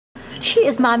She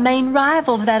is my main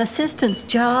rival for that assistant's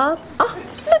job. Oh,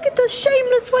 look at the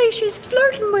shameless way she's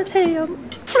flirting with him.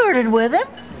 Flirted with him?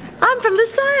 I'm from the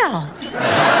South.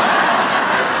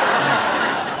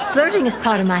 Flirting is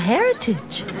part of my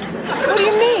heritage. What do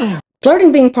you mean?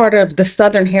 Flirting being part of the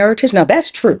Southern heritage, now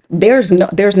that's true. There's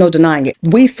no denying it.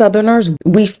 We Southerners,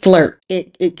 we flirt.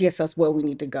 It gets us where we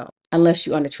need to go. Unless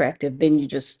you're unattractive, then you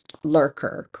just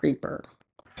lurker, creeper.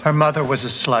 Her mother was a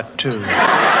slut too.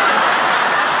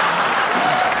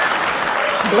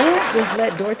 Blanche just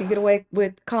let Dorothy get away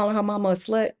with calling her mama a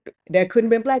slut. That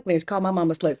couldn't have been Black Blanche. Call my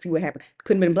mama a slut, see what happened.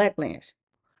 Couldn't have been Black Blanche.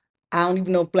 I don't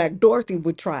even know if Black Dorothy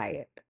would try it.